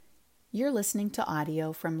You're listening to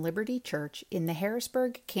audio from Liberty Church in the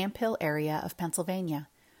Harrisburg Camp Hill area of Pennsylvania.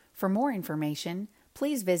 For more information,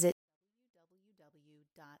 please visit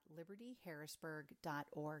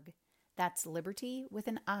www.libertyharrisburg.org. That's liberty with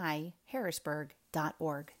an I,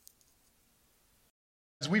 harrisburg.org.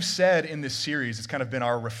 As we've said in this series, it's kind of been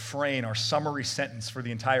our refrain, our summary sentence for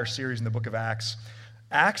the entire series in the book of Acts.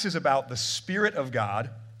 Acts is about the Spirit of God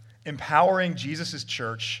empowering Jesus'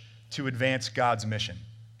 church to advance God's mission.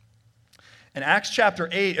 And Acts chapter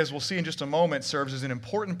 8, as we'll see in just a moment, serves as an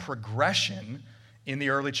important progression in the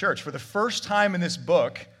early church. For the first time in this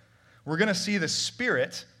book, we're going to see the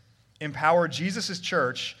Spirit empower Jesus'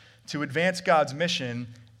 church to advance God's mission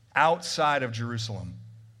outside of Jerusalem.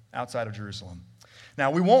 Outside of Jerusalem.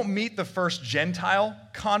 Now, we won't meet the first Gentile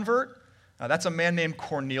convert. That's a man named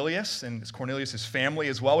Cornelius, and it's Cornelius' family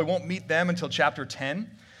as well. We won't meet them until chapter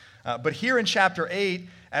 10. But here in chapter 8,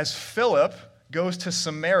 as Philip goes to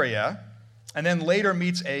Samaria, and then later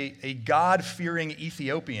meets a God-fearing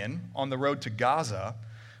Ethiopian on the road to Gaza,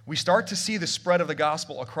 we start to see the spread of the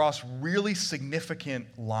gospel across really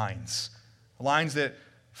significant lines that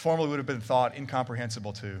formerly would have been thought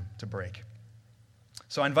incomprehensible to break.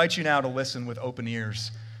 So I invite you now to listen with open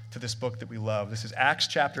ears to this book that we love. This is Acts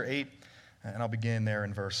chapter 8, and I'll begin there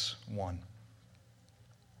in verse 1.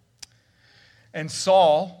 And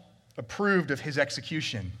Saul approved of his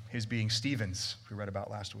execution, his being Stephen's, we read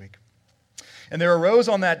about last week. And there arose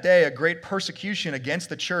on that day a great persecution against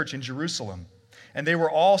the church in Jerusalem, and they were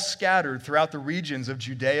all scattered throughout the regions of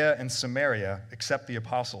Judea and Samaria, except the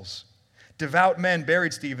apostles. Devout men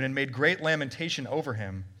buried Stephen and made great lamentation over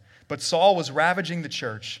him. But Saul was ravaging the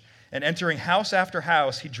church, and entering house after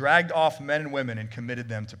house, he dragged off men and women and committed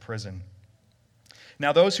them to prison.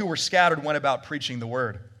 Now those who were scattered went about preaching the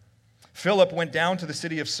word. Philip went down to the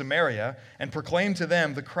city of Samaria and proclaimed to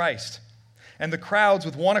them the Christ. And the crowds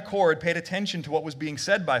with one accord paid attention to what was being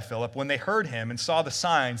said by Philip when they heard him and saw the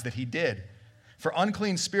signs that he did. For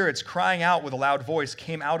unclean spirits, crying out with a loud voice,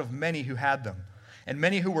 came out of many who had them, and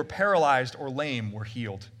many who were paralyzed or lame were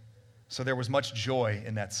healed. So there was much joy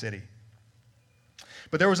in that city.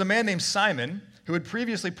 But there was a man named Simon who had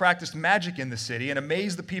previously practiced magic in the city and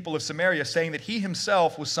amazed the people of Samaria, saying that he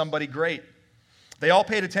himself was somebody great. They all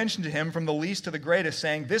paid attention to him from the least to the greatest,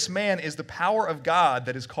 saying, "This man is the power of God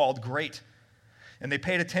that is called great." And they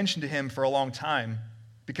paid attention to him for a long time,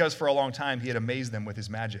 because for a long time he had amazed them with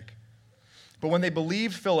his magic. But when they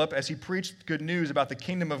believed Philip as he preached good news about the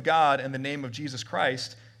kingdom of God and the name of Jesus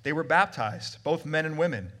Christ, they were baptized, both men and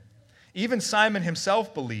women. Even Simon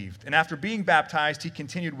himself believed, and after being baptized, he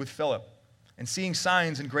continued with Philip. And seeing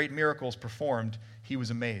signs and great miracles performed, he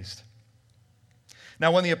was amazed.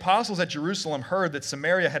 Now when the apostles at Jerusalem heard that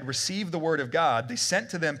Samaria had received the word of God, they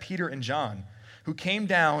sent to them Peter and John, who came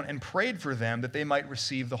down and prayed for them that they might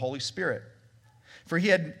receive the Holy Spirit. For he,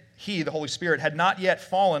 the Holy Spirit, had not yet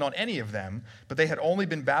fallen on any of them, but they had only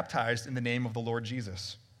been baptized in the name of the Lord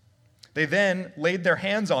Jesus. They then laid their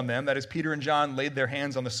hands on them, that is, Peter and John laid their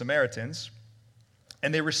hands on the Samaritans,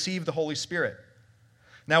 and they received the Holy Spirit.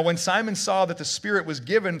 Now when Simon saw that the Spirit was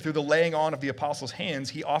given through the laying on of the apostles' hands,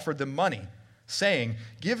 he offered them money, saying,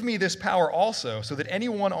 "Give me this power also, so that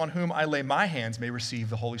anyone on whom I lay my hands may receive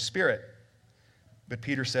the Holy Spirit." But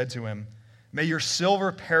Peter said to him, "May your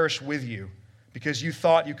silver perish with you, because you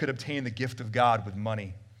thought you could obtain the gift of God with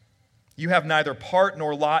money. You have neither part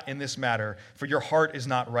nor lot in this matter, for your heart is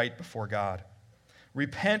not right before God.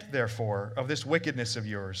 Repent, therefore, of this wickedness of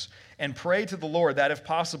yours, and pray to the Lord that, if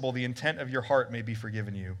possible, the intent of your heart may be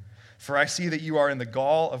forgiven you. For I see that you are in the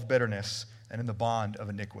gall of bitterness and in the bond of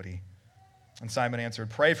iniquity." And Simon answered,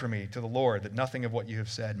 "Pray for me to the Lord, that nothing of what you have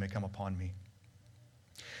said may come upon me."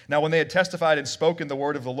 Now when they had testified and spoken the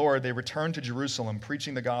word of the Lord, they returned to Jerusalem,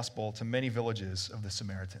 preaching the gospel to many villages of the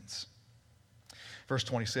Samaritans. Verse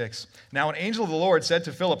 26, Now an angel of the Lord said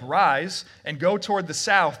to Philip, "Rise and go toward the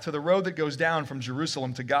south to the road that goes down from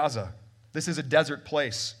Jerusalem to Gaza. This is a desert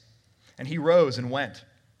place." And he rose and went.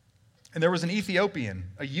 And there was an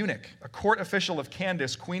Ethiopian, a eunuch, a court official of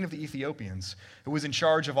Candace, queen of the Ethiopians, who was in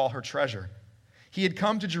charge of all her treasure. He had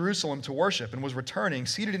come to Jerusalem to worship and was returning,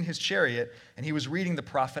 seated in his chariot, and he was reading the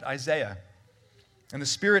prophet Isaiah. And the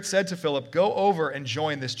Spirit said to Philip, "Go over and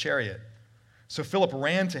join this chariot." So Philip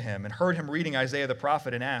ran to him and heard him reading Isaiah the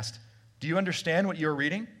prophet and asked, "Do you understand what you are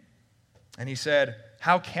reading?" And he said,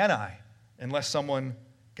 "How can I, unless someone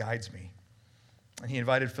guides me?" And he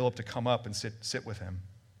invited Philip to come up and sit with him.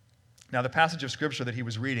 Now the passage of Scripture that he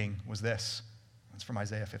was reading was this. It's from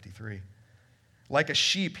Isaiah 53. "Like a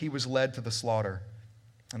sheep he was led to the slaughter,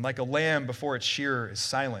 and like a lamb before its shearer is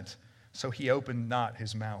silent, so he opened not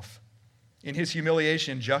his mouth. In his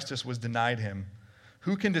humiliation justice was denied him.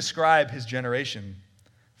 Who can describe his generation?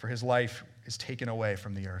 For his life is taken away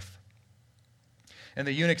from the earth." And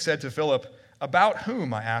the eunuch said to Philip, "About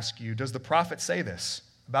whom, I ask you, does the prophet say this?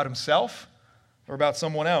 About himself or about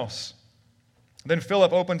someone else?" Then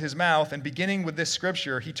Philip opened his mouth, and beginning with this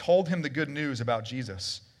scripture, he told him the good news about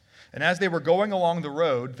Jesus. And as they were going along the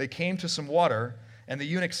road, they came to some water, and the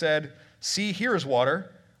eunuch said, "See, here is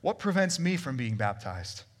water. What prevents me from being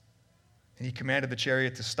baptized?" And he commanded the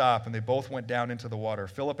chariot to stop, and they both went down into the water,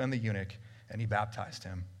 Philip and the eunuch, and he baptized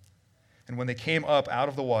him. And when they came up out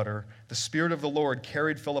of the water, the Spirit of the Lord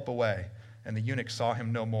carried Philip away, and the eunuch saw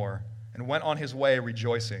him no more, and went on his way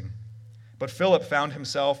rejoicing. But Philip found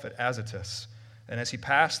himself at Azotus, and as he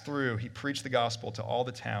passed through, he preached the gospel to all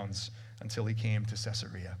the towns until he came to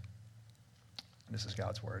Caesarea. And this is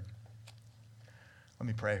God's word. Let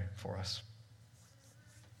me pray for us.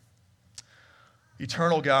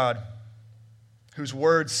 Eternal God, whose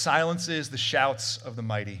word silences the shouts of the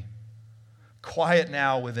mighty, quiet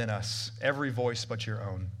now within us every voice but your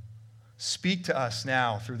own. Speak to us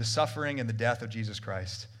now through the suffering and the death of Jesus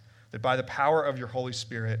Christ, that by the power of your Holy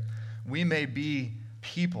Spirit, we may be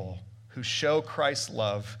people who show Christ's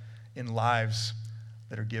love in lives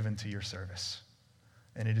that are given to your service.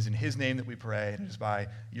 And it is in his name that we pray, and it is by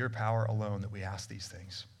your power alone that we ask these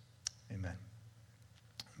things. Amen.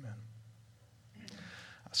 Amen.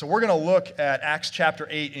 So we're going to look at Acts chapter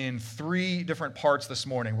 8 in 3 different parts this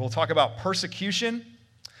morning. We'll talk about persecution,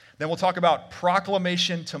 then we'll talk about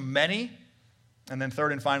proclamation to many, and then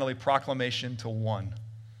third and finally, proclamation to one.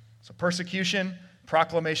 So persecution,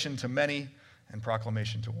 proclamation to many, and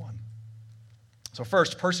proclamation to one. So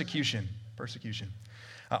first, persecution.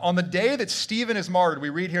 On the day that Stephen is martyred, we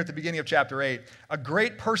read here at the beginning of chapter 8, a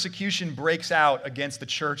great persecution breaks out against the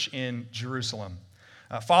church in Jerusalem.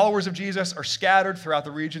 Followers of Jesus are scattered throughout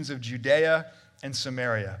the regions of Judea and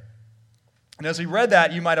Samaria. And as we read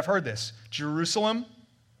that, you might have heard this: Jerusalem,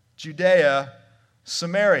 Judea,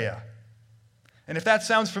 Samaria. And if that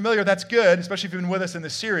sounds familiar, that's good, especially if you've been with us in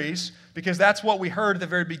this series, because that's what we heard at the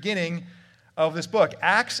very beginning of this book.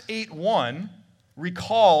 Acts 8:1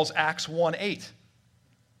 recalls Acts 1:8.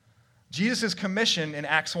 Jesus' commission in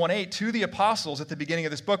Acts 1:8 to the apostles at the beginning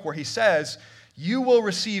of this book, where he says, "You will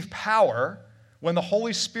receive power when the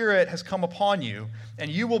Holy Spirit has come upon you,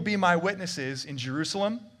 and you will be my witnesses in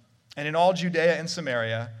Jerusalem and in all Judea and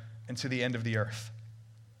Samaria and to the end of the earth."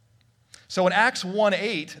 So in Acts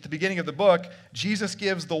 1:8, at the beginning of the book, Jesus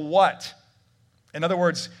gives the what. In other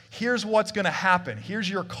words, here's what's going to happen. Here's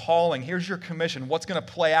your calling. Here's your commission. What's going to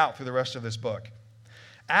play out through the rest of this book.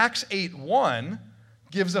 Acts 8:1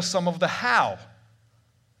 gives us some of the how.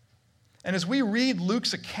 And as we read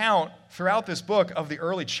Luke's account throughout this book of the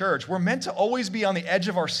early church, we're meant to always be on the edge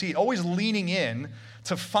of our seat, always leaning in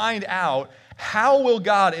to find out, how will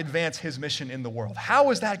God advance his mission in the world?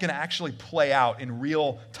 How is that going to actually play out in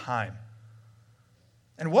real time?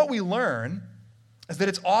 And what we learn is that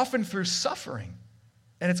it's often through suffering,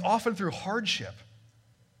 and it's often through hardship.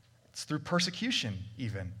 It's through persecution,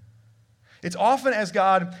 even. It's often as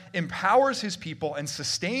God empowers his people and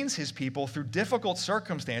sustains his people through difficult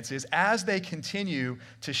circumstances as they continue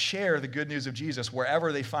to share the good news of Jesus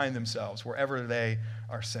wherever they find themselves, wherever they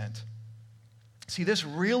are sent. See, this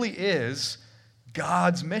really is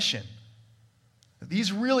God's mission.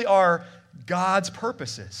 These really are God's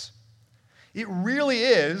purposes. It really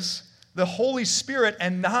is the Holy Spirit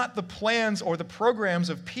and not the plans or the programs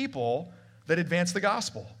of people that advance the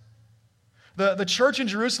gospel. The church in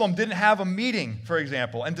Jerusalem didn't have a meeting, for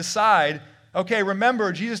example, and decide, okay,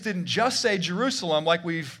 remember, Jesus didn't just say Jerusalem like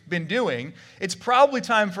we've been doing. It's probably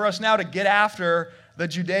time for us now to get after the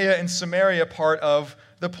Judea and Samaria part of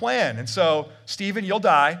the plan. And so, Stephen, you'll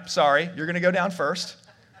die. Sorry, you're going to go down first.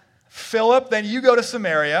 Philip, then you go to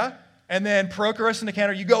Samaria. And then Prochorus and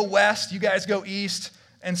Nicanor, you go west, you guys go east,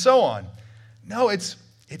 and so on. No, it's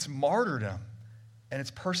martyrdom, and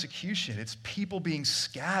it's persecution. It's people being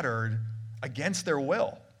scattered against their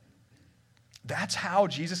will. That's how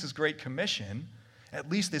Jesus' Great Commission, at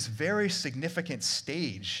least this very significant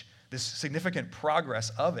stage, this significant progress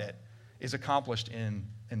of it, is accomplished in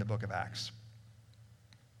the book of Acts.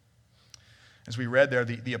 As we read there,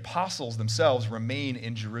 the apostles themselves remain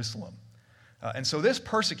in Jerusalem. And so this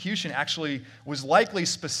persecution actually was likely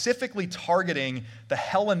specifically targeting the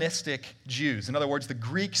Hellenistic Jews. In other words, the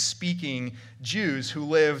Greek-speaking Jews who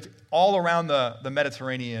lived all around the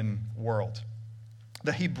Mediterranean world.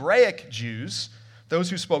 The Hebraic Jews,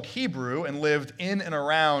 those who spoke Hebrew and lived in and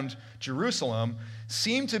around Jerusalem,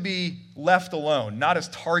 seemed to be left alone, not as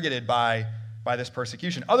targeted by this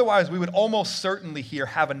persecution. Otherwise, we would almost certainly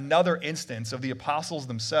have another instance of the apostles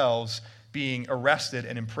themselves being arrested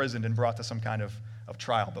and imprisoned and brought to some kind of of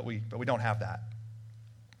trial, but we don't have that.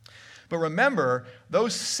 But remember,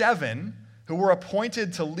 those 7 who were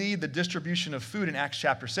appointed to lead the distribution of food in Acts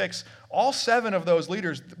chapter 6, all 7 of those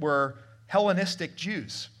leaders were Hellenistic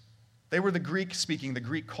Jews. They were the Greek-speaking, the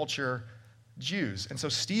Greek culture Jews. And so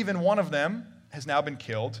Stephen, one of them, has now been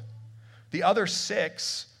killed. The other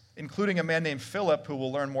 6, including a man named Philip, who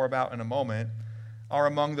we'll learn more about in a moment, are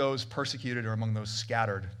among those persecuted or among those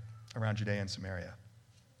scattered around Judea and Samaria.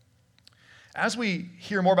 As we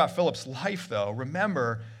hear more about Philip's life, though,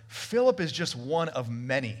 remember, Philip is just one of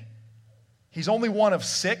many. He's only one of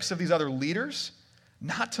 6 of these other leaders,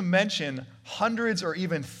 not to mention hundreds or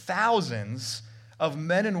even thousands of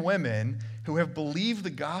men and women who have believed the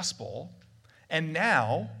gospel, and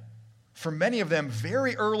now, for many of them,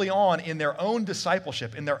 very early on in their own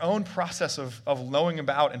discipleship, in their own process of knowing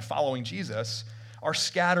about and following Jesus, are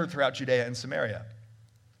scattered throughout Judea and Samaria.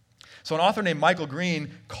 So an author named Michael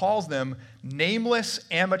Green calls them nameless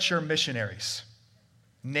amateur missionaries.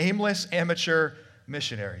 Nameless amateur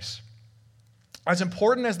missionaries. As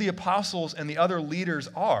important as the apostles and the other leaders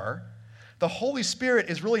are, the Holy Spirit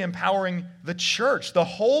is really empowering the church, the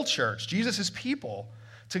whole church, Jesus' people,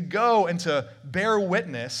 to go and to bear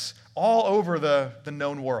witness all over the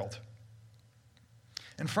known world.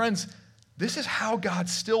 And friends, this is how God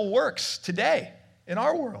still works today in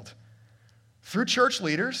our world. Through church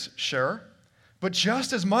leaders, sure, but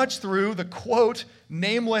just as much through the, quote,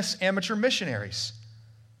 nameless amateur missionaries.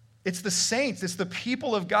 It's the saints, it's the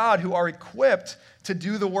people of God who are equipped to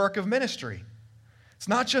do the work of ministry. It's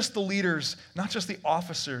not just the leaders, not just the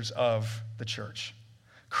officers of the church.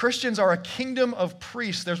 Christians are a kingdom of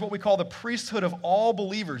priests. There's what we call the priesthood of all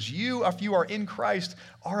believers. You, if you are in Christ,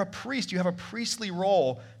 are a priest. You have a priestly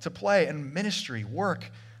role to play and ministry, work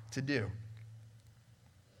to do.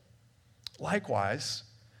 Likewise,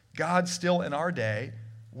 God still in our day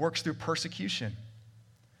works through persecution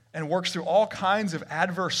and works through all kinds of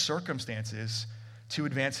adverse circumstances to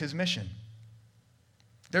advance his mission.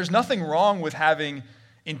 There's nothing wrong with having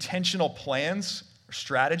intentional plans or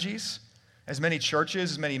strategies, as many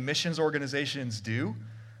churches, as many missions organizations do.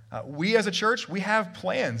 We as a church, we have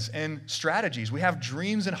plans and strategies. We have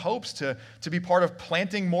dreams and hopes to be part of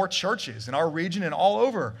planting more churches in our region and all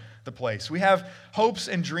over the place. We have hopes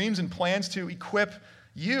and dreams and plans to equip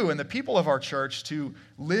you and the people of our church to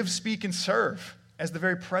live, speak, and serve as the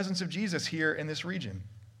very presence of Jesus here in this region.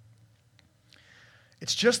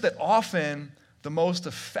 It's just that often the most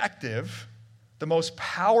effective, the most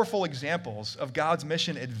powerful examples of God's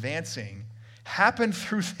mission advancing happen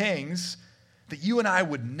through things that you and I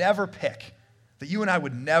would never pick, that you and I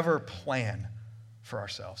would never plan for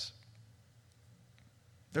ourselves.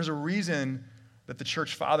 There's a reason that the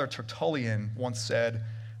church father Tertullian once said,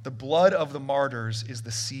 "The blood of the martyrs is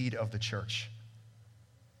the seed of the church."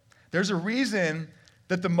 There's a reason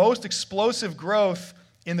that the most explosive growth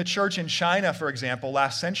in the church in China, for example,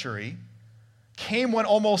 last century, came when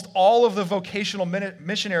almost all of the vocational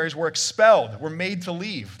missionaries were expelled, were made to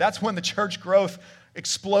leave. That's when the church growth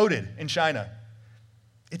exploded in China.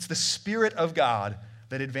 It's the Spirit of God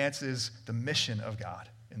that advances the mission of God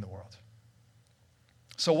in the world.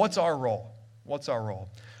 So what's our role? What's our role?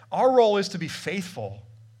 Our role is to be faithful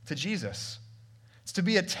to Jesus. It's to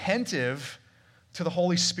be attentive to the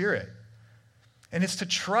Holy Spirit. And it's to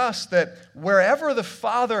trust that wherever the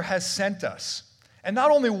Father has sent us, and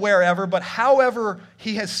not only wherever, but however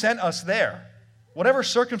he has sent us there, whatever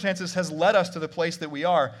circumstances has led us to the place that we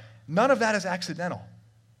are, none of that is accidental.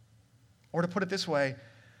 Or to put it this way,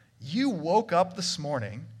 you woke up this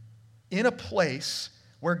morning in a place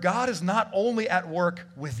where God is not only at work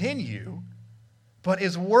within you, but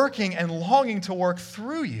is working and longing to work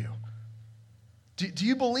through you. Do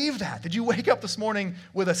you believe that? Did you wake up this morning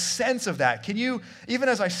with a sense of that? Can you, even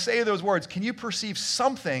as I say those words, can you perceive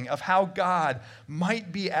something of how God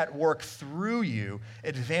might be at work through you,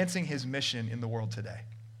 advancing his mission in the world today?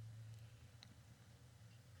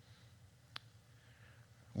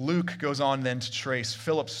 Luke goes on then to trace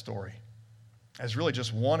Philip's story as really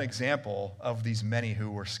just one example of these many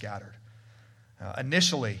who were scattered.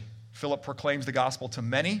 Initially, Philip proclaims the gospel to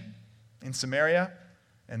many in Samaria,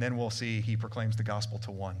 and then we'll see he proclaims the gospel to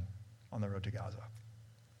one on the road to Gaza.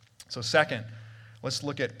 So second, let's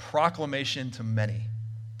look at proclamation to many.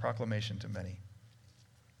 Proclamation to many.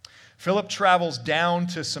 Philip travels down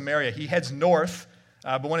to Samaria. He heads north,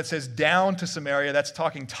 but when it says down to Samaria, that's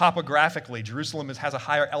talking topographically. Jerusalem has a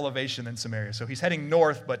higher elevation than Samaria. So he's heading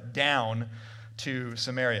north, but down to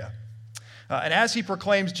Samaria. And as he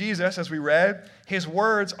proclaims Jesus, as we read, his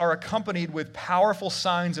words are accompanied with powerful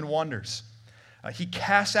signs and wonders. He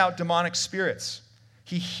casts out demonic spirits.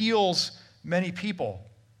 He heals many people.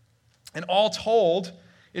 And all told,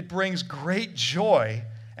 it brings great joy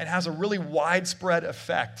and has a really widespread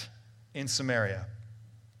effect in Samaria.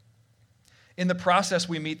 In the process,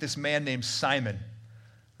 we meet this man named Simon,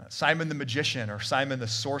 Simon the magician, or Simon the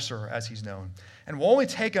sorcerer, as he's known. And we'll only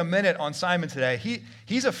take a minute on Simon today.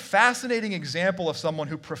 He's a fascinating example of someone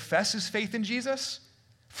who professes faith in Jesus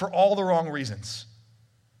for all the wrong reasons.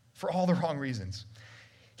 For all the wrong reasons.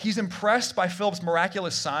 He's impressed by Philip's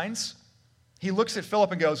miraculous signs. He looks at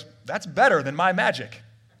Philip and goes, "That's better than my magic.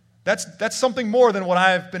 That's something more than what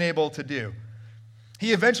I've been able to do."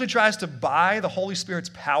 He eventually tries to buy the Holy Spirit's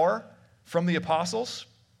power from the apostles.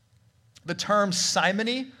 The term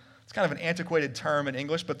simony, it's kind of an antiquated term in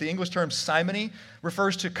English, but the English term simony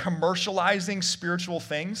refers to commercializing spiritual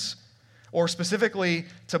things, or specifically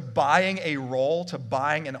to buying a role, to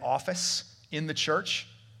buying an office in the church.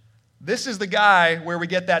 This is the guy where we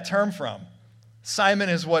get that term from. Simon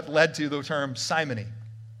is what led to the term simony.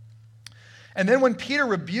 And then when Peter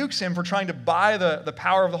rebukes him for trying to buy the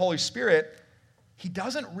power of the Holy Spirit, he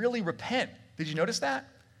doesn't really repent. Did you notice that?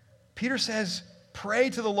 Peter says, "Pray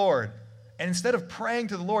to the Lord." And instead of praying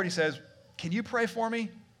to the Lord, he says, "Can you pray for me?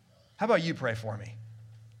 How about you pray for me?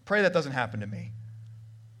 Pray that doesn't happen to me."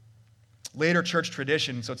 Later church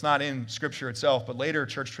tradition, so it's not in Scripture itself, but later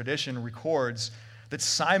church tradition records that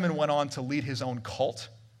Simon went on to lead his own cult.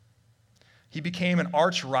 He became an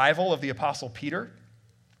arch rival of the Apostle Peter,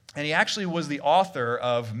 and he actually was the author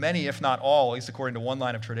of many, if not all, at least according to one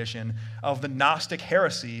line of tradition, of the Gnostic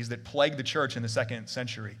heresies that plagued the church in the 2nd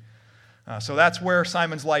century. So that's where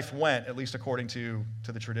Simon's life went, at least according to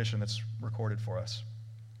the tradition that's recorded for us.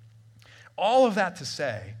 All of that to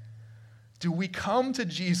say, do we come to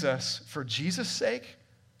Jesus for Jesus' sake,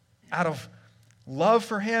 out of love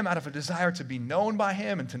for him, out of a desire to be known by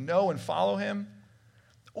him and to know and follow him?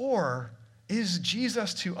 Or is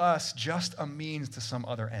Jesus to us just a means to some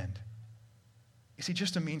other end? Is he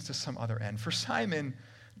just a means to some other end? For Simon,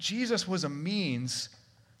 Jesus was a means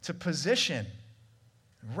to position,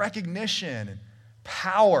 recognition, and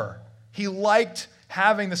power. He liked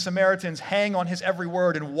having the Samaritans hang on his every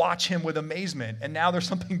word and watch him with amazement. And now there's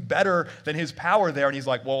something better than his power there. And he's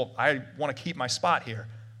like, "Well, I want to keep my spot here,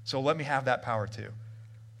 so let me have that power too."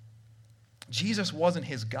 Jesus wasn't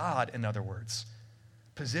his God, in other words.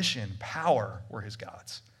 Position, power were his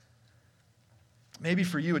gods. Maybe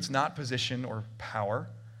for you it's not position or power.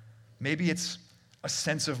 Maybe it's a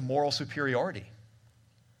sense of moral superiority.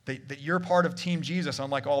 That you're part of Team Jesus,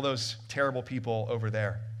 unlike all those terrible people over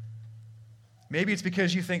there. Maybe it's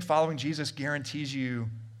because you think following Jesus guarantees you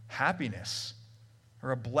happiness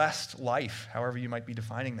or a blessed life, however you might be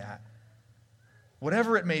defining that.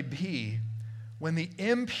 Whatever it may be, when the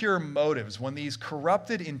impure motives, when these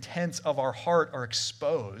corrupted intents of our heart are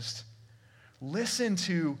exposed, listen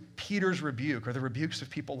to Peter's rebuke, or the rebukes of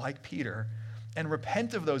people like Peter, and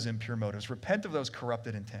repent of those impure motives, repent of those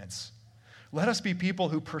corrupted intents. Let us be people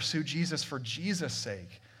who pursue Jesus for Jesus'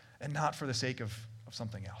 sake and not for the sake of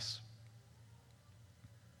something else.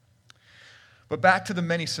 But back to the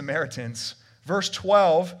many Samaritans. Verse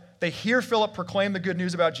 12, they hear Philip proclaim the good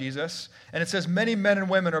news about Jesus, and it says many men and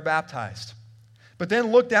women are baptized. But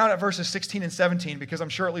then look down at verses 16 and 17, because I'm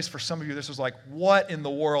sure at least for some of you this was like, what in the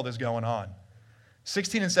world is going on?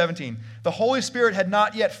 16 and 17, the Holy Spirit had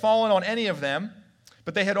not yet fallen on any of them,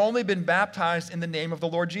 but they had only been baptized in the name of the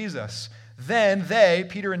Lord Jesus. Then they,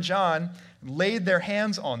 Peter and John, laid their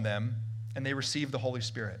hands on them, and they received the Holy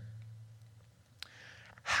Spirit.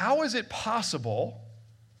 How is it possible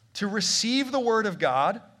to receive the word of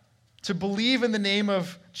God, to believe in the name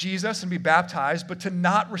of Jesus and be baptized, but to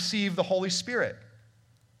not receive the Holy Spirit?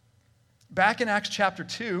 Back in Acts chapter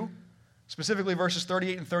 2, specifically verses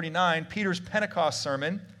 38 and 39, Peter's Pentecost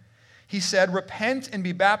sermon, he said, "Repent and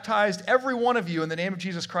be baptized, every one of you, in the name of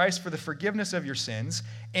Jesus Christ for the forgiveness of your sins,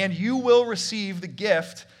 and you will receive the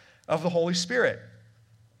gift of the Holy Spirit."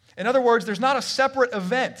 In other words, there's not a separate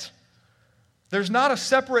event. There's not a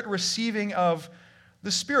separate receiving of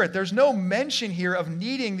the Spirit. There's no mention here of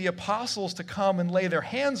needing the apostles to come and lay their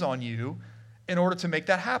hands on you in order to make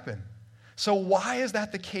that happen. So why is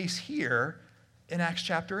that the case here in Acts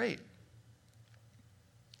chapter 8?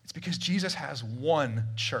 It's because Jesus has one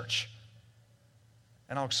church.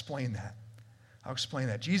 And I'll explain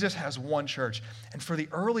that. Jesus has one church. And for the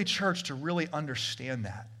early church to really understand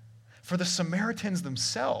that, for the Samaritans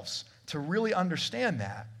themselves to really understand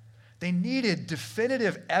that, they needed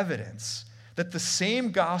definitive evidence that the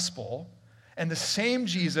same gospel and the same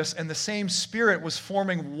Jesus and the same Spirit was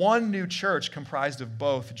forming one new church comprised of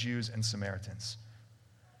both Jews and Samaritans.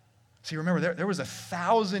 See, remember, there was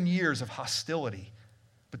 1,000 years of hostility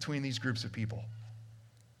between these groups of people.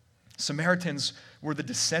 Samaritans were the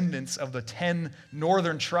descendants of the 10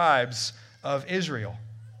 northern tribes of Israel.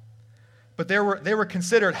 But they were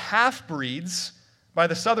considered half-breeds by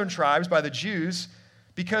the southern tribes, by the Jews,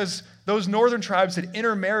 because those northern tribes had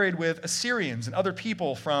intermarried with Assyrians and other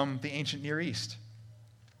people from the ancient Near East.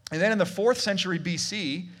 And then in the 4th century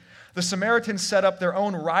BC, the Samaritans set up their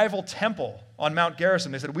own rival temple on Mount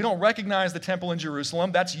Gerizim. They said, we don't recognize the temple in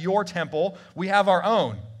Jerusalem. That's your temple. We have our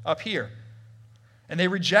own up here. And they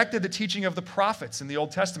rejected the teaching of the prophets in the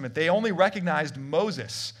Old Testament. They only recognized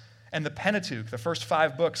Moses and the Pentateuch, the first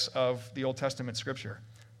 5 books of the Old Testament scripture,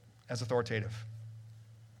 as authoritative.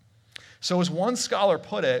 So as one scholar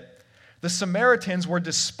put it, the Samaritans were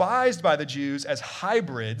despised by the Jews as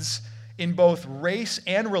hybrids in both race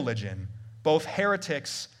and religion, both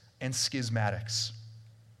heretics and schismatics.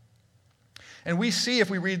 And we see,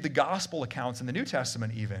 if we read the gospel accounts in the New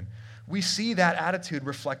Testament even, we see that attitude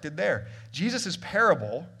reflected there. Jesus'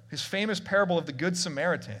 parable, his famous parable of the Good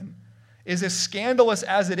Samaritan, is as scandalous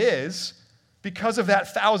as it is because of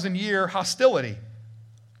that 1,000-year hostility.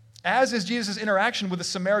 As is Jesus' interaction with the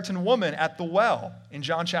Samaritan woman at the well in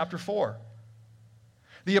John chapter 4.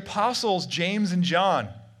 The apostles James and John,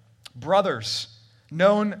 brothers,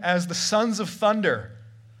 known as the sons of thunder,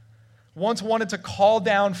 once wanted to call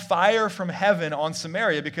down fire from heaven on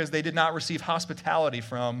Samaria because they did not receive hospitality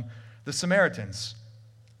from the Samaritans.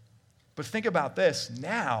 But think about this.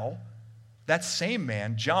 Now, that same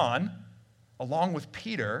man, John, along with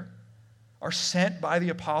Peter, are sent by the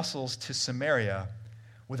apostles to Samaria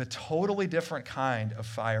with a totally different kind of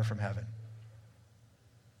fire from heaven.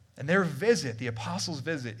 And their visit, the apostles'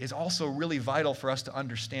 visit, is also really vital for us to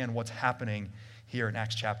understand what's happening here in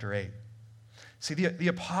Acts chapter 8. See, the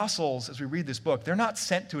apostles, as we read this book, they're not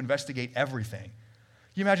sent to investigate everything. Can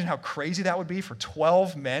you imagine how crazy that would be for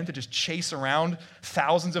 12 men to just chase around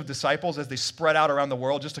thousands of disciples as they spread out around the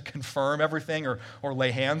world just to confirm everything or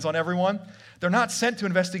lay hands on everyone? They're not sent to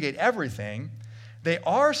investigate everything. They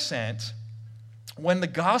are sent when the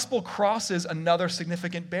gospel crosses another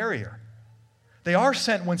significant barrier. They are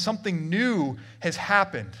sent when something new has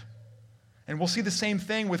happened. And we'll see the same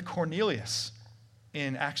thing with Cornelius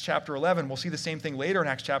in Acts chapter 11. We'll see the same thing later in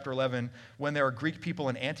Acts chapter 11 when there are Greek people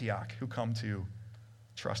in Antioch who come to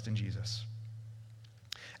trust in Jesus.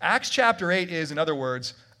 Acts chapter 8 is, in other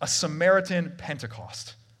words, a Samaritan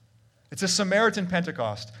Pentecost. It's a Samaritan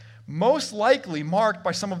Pentecost, most likely marked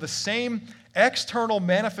by some of the same external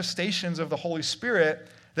manifestations of the Holy Spirit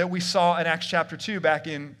that we saw in Acts chapter 2 back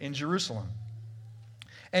in Jerusalem.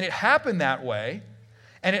 And it happened that way,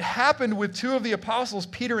 and it happened with 2 of the apostles,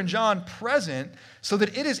 Peter and John, present, so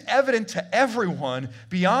that it is evident to everyone,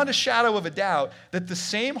 beyond a shadow of a doubt, that the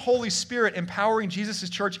same Holy Spirit empowering Jesus'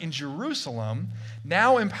 church in Jerusalem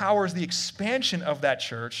now empowers the expansion of that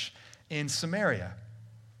church in Samaria.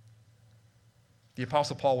 The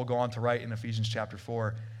Apostle Paul will go on to write in Ephesians chapter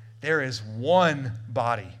 4, there is one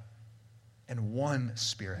body and one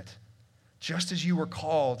Spirit, just as you were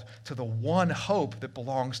called to the one hope that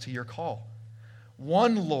belongs to your call.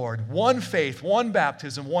 One Lord, one faith, one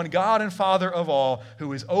baptism, one God and Father of all,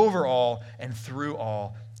 who is over all and through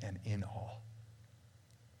all and in all.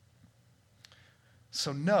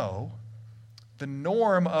 So no, the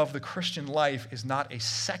norm of the Christian life is not a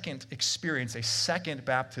second experience, a second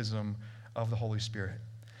baptism of the Holy Spirit.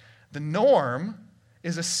 The norm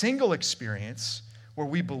is a single experience where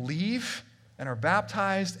we believe and are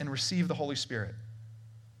baptized and receive the Holy Spirit.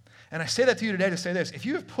 And I say that to you today to say this. If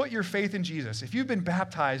you have put your faith in Jesus, if you've been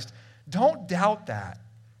baptized, don't doubt that.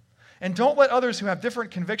 And don't let others who have different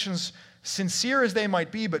convictions, sincere as they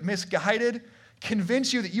might be, but misguided,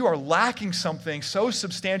 convince you that you are lacking something so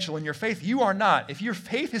substantial in your faith. You are not. If your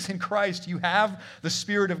faith is in Christ, you have the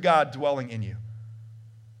Spirit of God dwelling in you.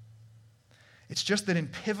 It's just that in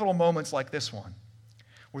pivotal moments like this one,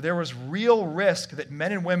 where there was real risk that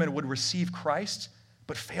men and women would receive Christ,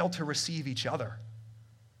 but fail to receive each other,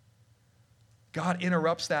 God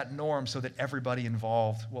interrupts that norm so that everybody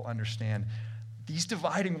involved will understand. These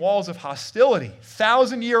dividing walls of hostility,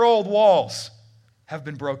 1,000-year-old walls, have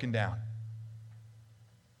been broken down.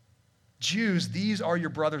 Jews, these are your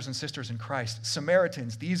brothers and sisters in Christ.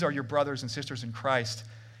 Samaritans, these are your brothers and sisters in Christ.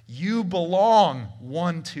 You belong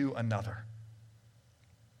one to another.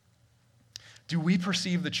 Do we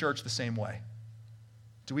perceive the church the same way?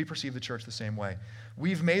 Do we perceive the church the same way?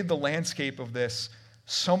 We've made the landscape of this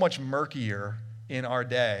so much murkier in our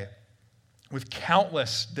day with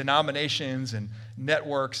countless denominations and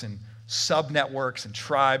networks and sub-networks and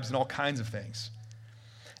tribes and all kinds of things.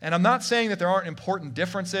 And I'm not saying that there aren't important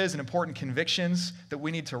differences and important convictions that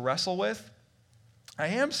we need to wrestle with. I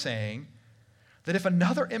am saying that if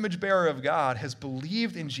another image bearer of God has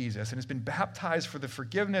believed in Jesus and has been baptized for the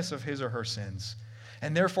forgiveness of his or her sins,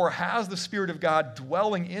 and therefore has the Spirit of God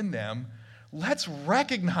dwelling in them, let's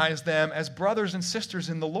recognize them as brothers and sisters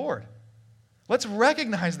in the Lord. Let's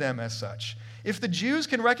recognize them as such. If the Jews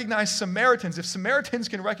can recognize Samaritans, if Samaritans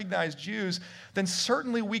can recognize Jews, then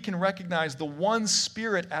certainly we can recognize the one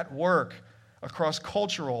Spirit at work across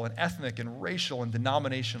cultural and ethnic and racial and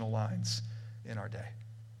denominational lines in our day.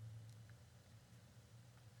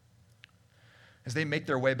 As they make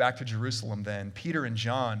their way back to Jerusalem then, Peter and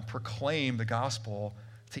John proclaim the gospel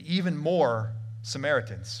to even more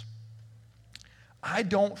Samaritans. I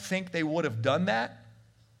don't think they would have done that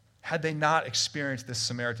had they not experienced this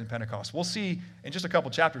Samaritan Pentecost. We'll see in just a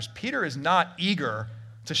couple chapters, Peter is not eager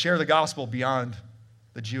to share the gospel beyond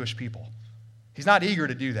the Jewish people. He's not eager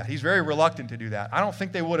to do that. He's very reluctant to do that. I don't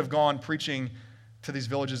think they would have gone preaching to these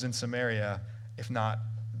villages in Samaria if not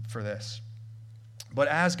for this. But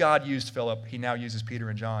as God used Philip, he now uses Peter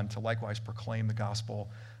and John to likewise proclaim the gospel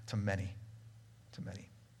to many, to many.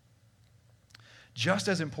 Just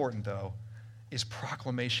as important, though, is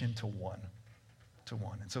proclamation to one, to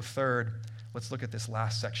one. And so third, let's look at this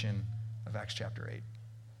last section of Acts chapter 8.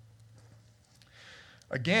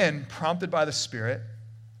 Again, prompted by the Spirit,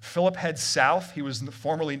 Philip heads south. He was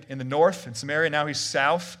formerly in the north in Samaria. Now he's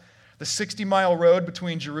south, the 60-mile road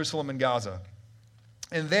between Jerusalem and Gaza.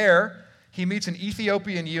 And there, he meets an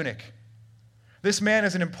Ethiopian eunuch. This man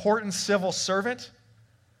is an important civil servant.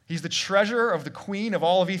 He's the treasurer of the queen of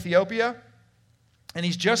all of Ethiopia. And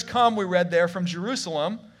he's just come, we read there, from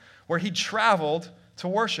Jerusalem, where he traveled to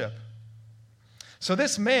worship. So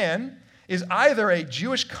this man is either a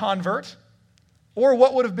Jewish convert or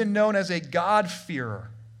what would have been known as a God-fearer.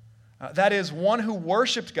 That is, one who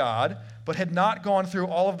worshiped God but had not gone through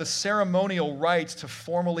all of the ceremonial rites to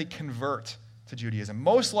formally convert to Judaism.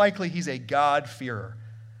 Most likely, he's a God-fearer.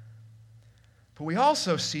 But we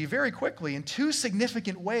also see very quickly, in two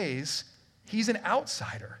significant ways, he's an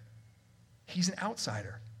outsider. He's an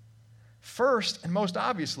outsider. First, and most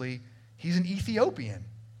obviously, he's an Ethiopian,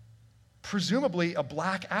 presumably a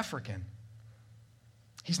black African.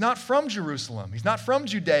 He's not from Jerusalem. He's not from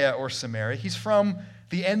Judea or Samaria. He's from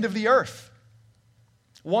the end of the earth.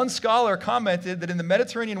 One scholar commented that in the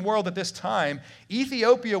Mediterranean world at this time,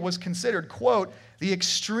 Ethiopia was considered, quote, the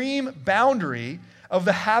extreme boundary of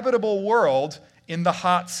the habitable world in the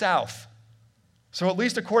hot south. So at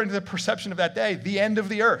least according to the perception of that day, the end of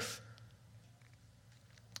the earth.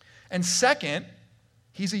 And second,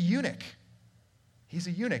 he's a eunuch. He's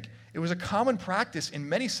a eunuch. It was a common practice in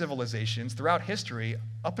many civilizations throughout history,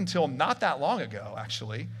 up until not that long ago,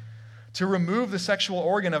 actually, to remove the sexual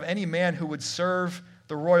organ of any man who would serve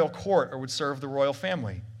the royal court or would serve the royal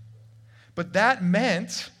family. But that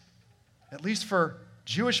meant, at least for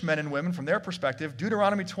Jewish men and women from their perspective,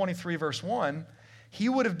 Deuteronomy 23, verse 1, he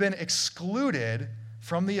would have been excluded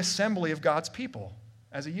from the assembly of God's people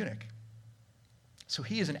as a eunuch. So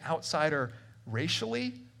he is an outsider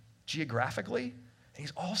racially, geographically, and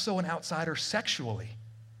he's also an outsider sexually,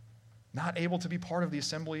 not able to be part of the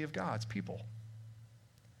assembly of God's people.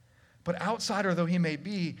 But outsider though he may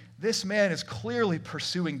be, this man is clearly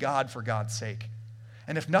pursuing God for God's sake.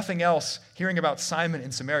 And if nothing else, hearing about Simon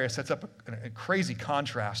in Samaria sets up a crazy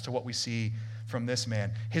contrast to what we see from this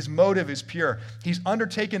man. His motive is pure. He's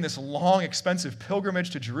undertaken this long, expensive pilgrimage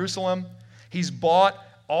to Jerusalem. He's bought,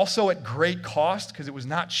 also at great cost, because it was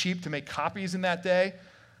not cheap to make copies in that day,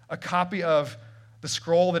 a copy of the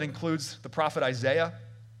scroll that includes the prophet Isaiah.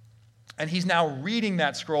 And he's now reading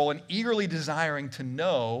that scroll and eagerly desiring to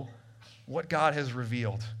know what God has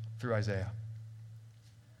revealed through Isaiah.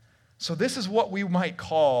 So this is what we might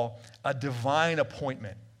call a divine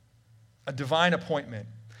appointment. A divine appointment,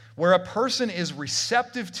 where a person is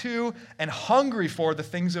receptive to and hungry for the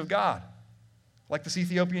things of God, like this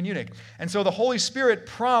Ethiopian eunuch. And so the Holy Spirit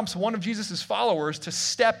prompts one of Jesus' followers to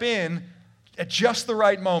step in at just the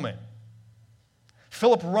right moment.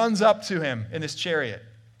 Philip runs up to him in his chariot,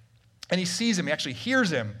 and he sees him, he actually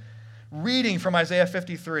hears him reading from Isaiah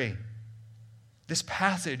 53. This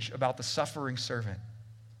passage about the suffering servant.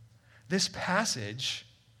 This passage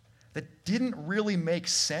that didn't really make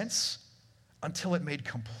sense until it made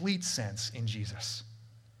complete sense in Jesus.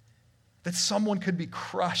 That someone could be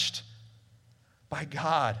crushed by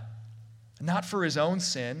God, not for his own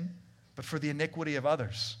sin, but for the iniquity of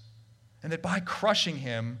others. And that by crushing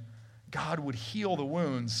him, God would heal the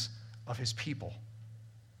wounds of his people.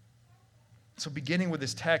 So beginning with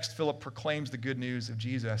this text, Philip proclaims the good news of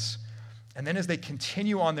Jesus. And then as they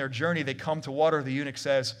continue on their journey, they come to water. The eunuch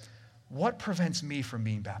says, "What prevents me from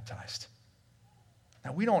being baptized?"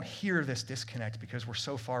 Now, we don't hear this disconnect because we're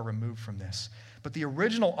so far removed from this. But the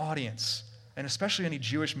original audience, and especially any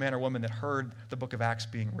Jewish man or woman that heard the book of Acts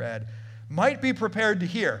being read, might be prepared to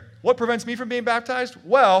hear, what prevents me from being baptized?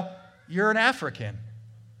 Well, you're an African,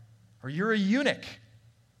 or you're a eunuch.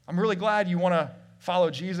 I'm really glad you want to follow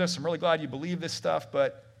Jesus. I'm really glad you believe this stuff,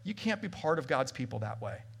 but you can't be part of God's people that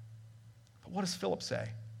way. But what does Philip say?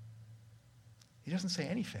 He doesn't say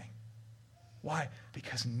anything. Why?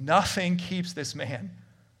 Because nothing keeps this man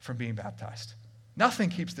from being baptized. Nothing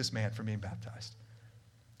keeps this man from being baptized.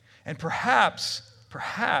 And perhaps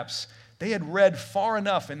they had read far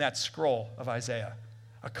enough in that scroll of Isaiah,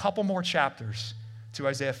 a couple more chapters to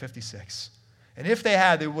Isaiah 56. And if they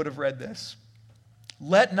had, they would have read this.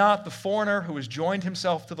 Let not the foreigner who has joined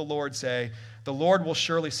himself to the Lord say, the Lord will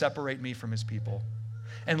surely separate me from his people.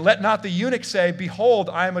 And let not the eunuch say, behold,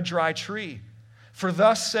 I am a dry tree. For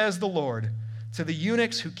thus says the Lord, to the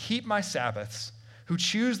eunuchs who keep my Sabbaths, who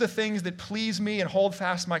choose the things that please me and hold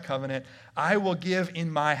fast my covenant, I will give in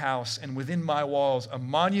my house and within my walls a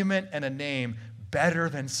monument and a name better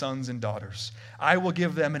than sons and daughters. I will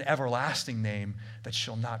give them an everlasting name that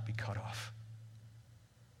shall not be cut off.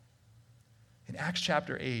 In Acts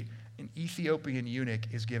chapter 8, an Ethiopian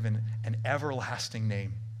eunuch is given an everlasting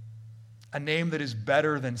name, a name that is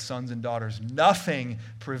better than sons and daughters. Nothing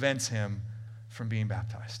prevents him from being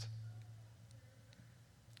baptized.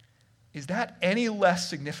 Is that any less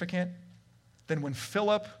significant than when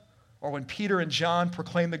Philip or when Peter and John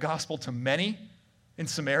proclaimed the gospel to many in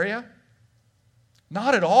Samaria?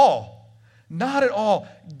 Not at all. Not at all.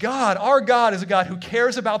 God, our God, is a God who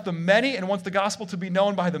cares about the many and wants the gospel to be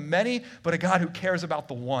known by the many, but a God who cares about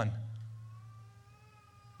the one.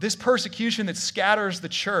 This persecution that scatters the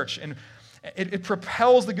church and it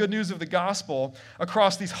propels the good news of the gospel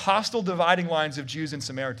across these hostile dividing lines of Jews and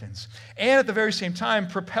Samaritans. And at the very same time,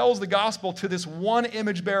 propels the gospel to this one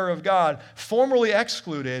image bearer of God, formerly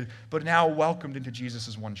excluded, but now welcomed into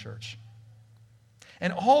Jesus' one church.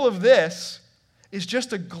 And all of this is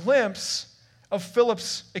just a glimpse of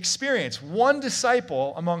Philip's experience. One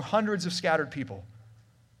disciple among hundreds of scattered people.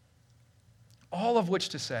 All of which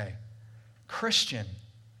to say, Christian,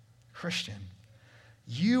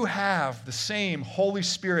 you have the same Holy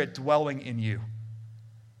Spirit dwelling in you.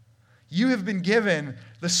 You have been given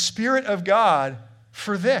the Spirit of God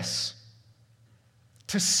for this,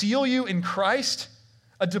 to seal you in Christ,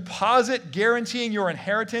 a deposit guaranteeing your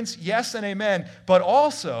inheritance, yes and amen, but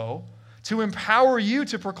also to empower you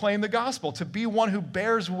to proclaim the gospel, to be one who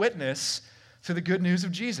bears witness to the good news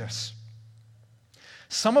of Jesus.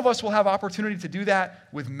 Some of us will have opportunity to do that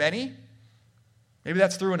with many. Maybe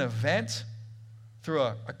that's through an event, through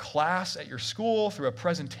a class at your school, through a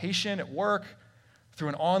presentation at work, through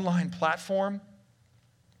an online platform.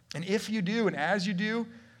 And if you do, and as you do,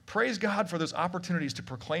 praise God for those opportunities to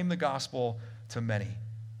proclaim the gospel to many.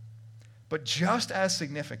 But just as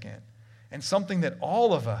significant, and something that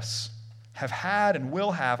all of us have had and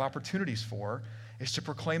will have opportunities for, is to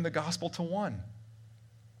proclaim the gospel to one.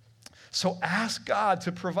 So ask God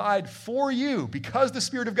to provide for you, because the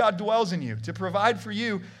Spirit of God dwells in you, to provide for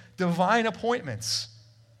you divine appointments,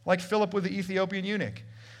 like Philip with the Ethiopian eunuch.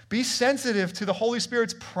 Be sensitive to the Holy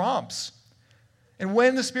Spirit's prompts. And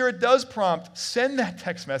when the Spirit does prompt, send that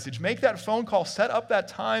text message, make that phone call, set up that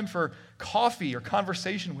time for coffee or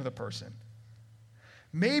conversation with a person.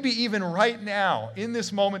 Maybe even right now, in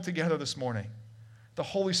this moment together this morning, the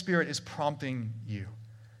Holy Spirit is prompting you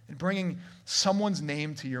and bringing someone's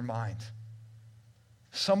name to your mind.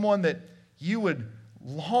 Someone that you would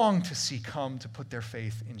long to see come to put their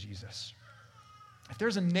faith in Jesus. If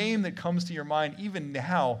there's a name that comes to your mind even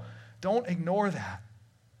now, don't ignore that.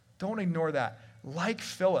 Don't ignore that. Like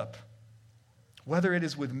Philip, whether it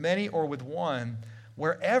is with many or with one,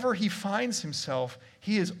 wherever he finds himself,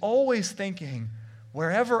 he is always thinking,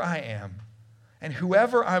 wherever I am and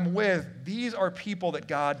whoever I'm with, these are people that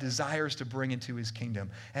God desires to bring into his kingdom.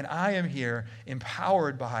 And I am here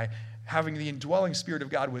empowered by having the indwelling Spirit of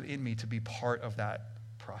God within me to be part of that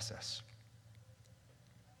process.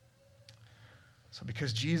 So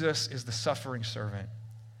because Jesus is the suffering servant,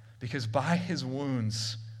 because by his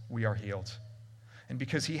wounds we are healed, and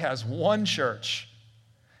because he has one church,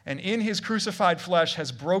 and in his crucified flesh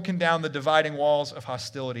has broken down the dividing walls of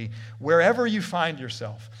hostility, wherever you find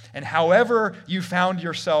yourself, and however you found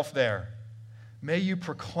yourself there, may you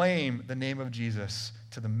proclaim the name of Jesus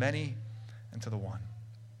to the many and to the one.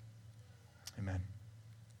 Amen.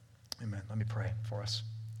 Amen. Let me pray for us.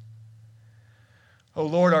 Oh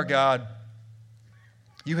Lord our God,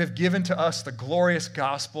 you have given to us the glorious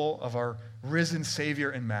gospel of our risen Savior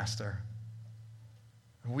and Master.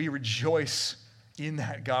 We rejoice in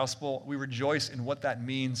that gospel. We rejoice in what that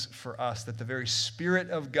means for us, that the very Spirit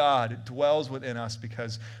of God dwells within us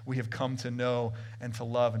because we have come to know and to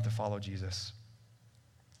love and to follow Jesus.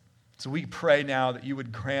 So we pray now that you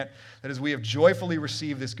would grant that as we have joyfully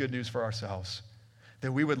received this good news for ourselves,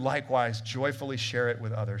 that we would likewise joyfully share it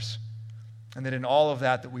with others. And that in all of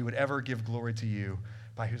that we would ever give glory to you,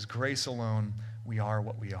 by whose grace alone we are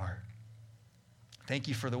what we are. Thank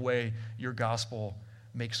you for the way your gospel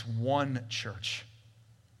makes one church.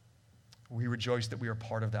 We rejoice that we are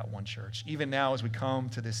part of that one church. Even now as we come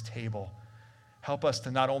to this table, help us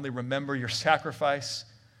to not only remember your sacrifice,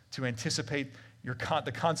 to anticipate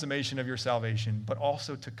the consummation of your salvation, but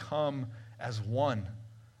also to come as one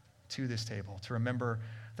to this table, to remember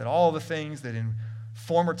that all the things that in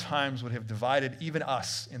former times would have divided even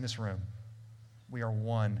us in this room, we are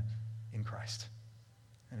one in Christ.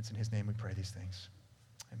 And it's in his name we pray these things.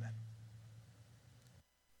 Amen.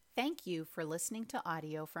 Thank you for listening to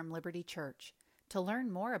audio from Liberty Church. To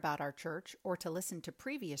learn more about our church or to listen to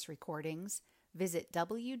previous recordings, visit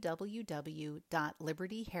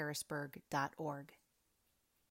www.libertyharrisburg.org.